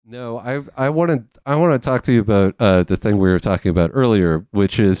No, I want to talk to you about the thing we were talking about earlier,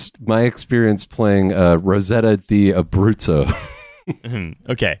 which is my experience playing Rosetta di Abruzzo.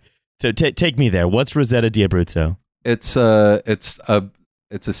 Okay, so take me there. What's Rosetta di Abruzzo? It's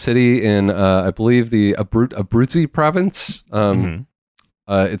a city in I believe the Abruzzi province.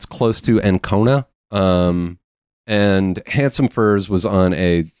 It's close to Ancona. And Handsome Furs was on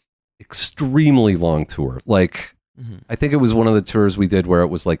a extremely long tour. Like, I think it was one of the tours we did where it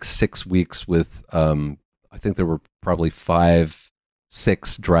was like 6 weeks with, I think there were probably 5-6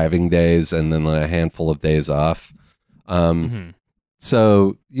 driving days and then a handful of days off.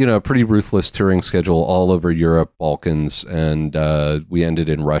 So, pretty ruthless touring schedule all over Europe, Balkans, and we ended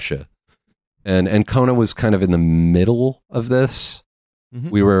in Russia. And Ancona was kind of in the middle of this.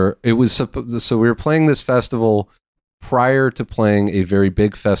 We were playing this festival prior to playing a very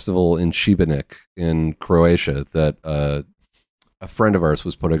big festival in Šibenik in Croatia that a friend of ours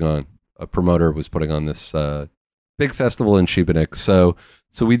was putting on. A promoter was putting on this big festival in Šibenik. So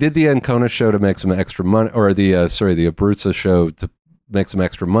we did the Ancona show to make some extra money, or the Abruzzo show to make some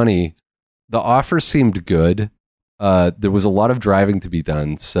extra money. The offer seemed good. There was a lot of driving to be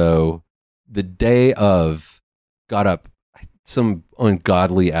done. So the day of, got up some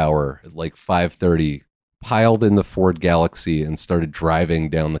ungodly hour at like 5:30, piled in the Ford Galaxy and started driving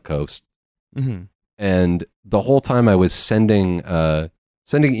down the coast. And the whole time I was sending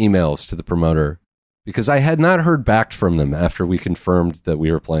emails to the promoter because I had not heard back from them after we confirmed that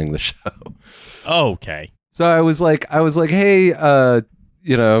we were playing the show. Okay. So I was like, hey, I'll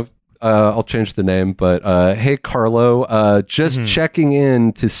change the name, but hey, Carlo, just checking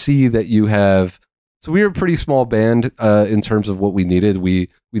in to see that you have. So we were a pretty small band in terms of what we needed. We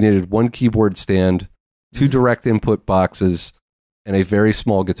needed one keyboard stand, 2 direct input boxes, and a very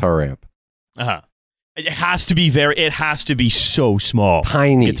small guitar amp. It has to be so small.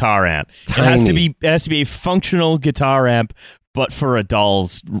 Tiny guitar amp. Tiny. It has to be a functional guitar amp, but for a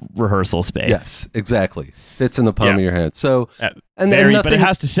doll's rehearsal space. Yes, exactly. Fits in the palm of your hand. So, but it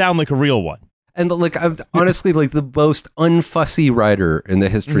has to sound like a real one. And like, I'm honestly like the most unfussy writer in the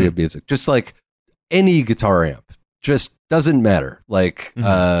history of music. Just like any guitar amp, just doesn't matter. Like,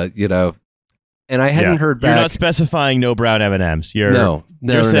 and I hadn't heard back. You're not specifying no brown M&Ms. You're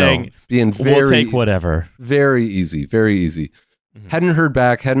saying being we'll take whatever. Very easy. Hadn't heard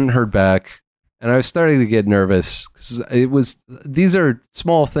back. And I was starting to get nervous because these are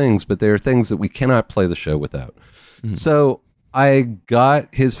small things, but they are things that we cannot play the show without. So I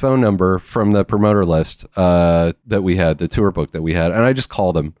got his phone number from the promoter list that we had, the tour book that we had, and I just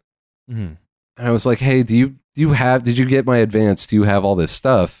called him. And I was like, hey, did you get my advance? Do you have all this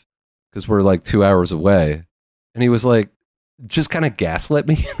stuff? Because we're like 2 hours away. And he was like, just kind of gaslit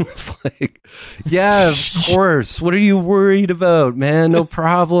me. And was like, yeah, of course. What are you worried about, man? No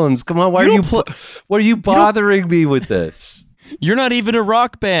problems. Come on. Why are you bothering me with this? You're not even a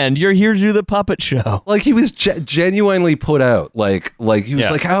rock band. You're here to do the puppet show. Like he was genuinely put out. Like he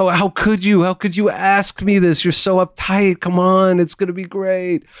was like, how could you ask me this? You're so uptight. Come on. It's going to be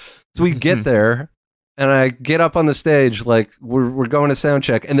great. So we get there. And I get up on the stage, like we're going to sound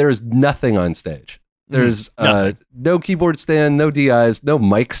check, and there is nothing on stage. There's no keyboard stand, no DIs, no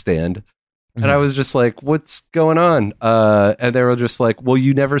mic stand. And I was just like, what's going on? And they were just like, well,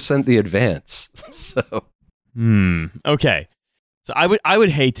 you never sent the advance. So okay. So I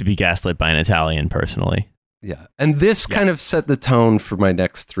would hate to be gaslit by an Italian personally. Yeah. And this kind of set the tone for my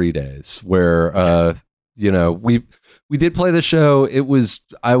next 3 days where we did play the show. It was,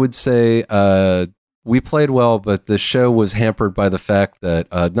 I would say, we played well, but the show was hampered by the fact that,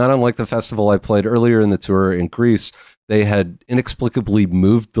 not unlike the festival I played earlier in the tour in Greece, they had inexplicably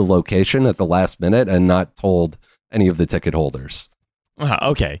moved the location at the last minute and not told any of the ticket holders.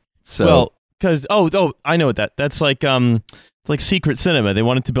 Okay. So, well, because I know what that's like. It's like Secret Cinema. They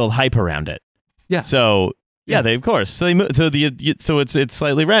wanted to build hype around it. Yeah. So they of course. So it's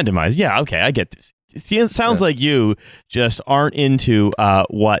slightly randomized. Yeah. Okay, I get this. It sounds like you just aren't into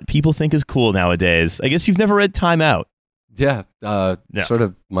what people think is cool nowadays. I guess you've never read Time Out. Yeah, sort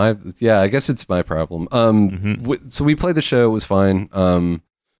of I guess it's my problem. So we played the show, it was fine. And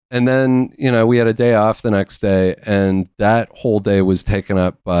then, we had a day off the next day, and that whole day was taken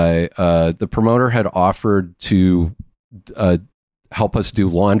up by, the promoter had offered to help us do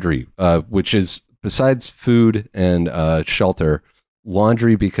laundry, which is, besides food and shelter,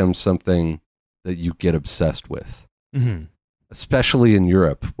 laundry becomes something that you get obsessed with, especially in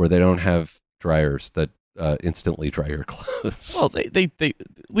Europe where they don't have dryers that instantly dry your clothes. Well,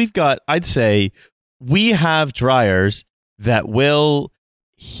 I'd say we have dryers that will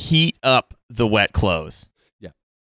heat up the wet clothes.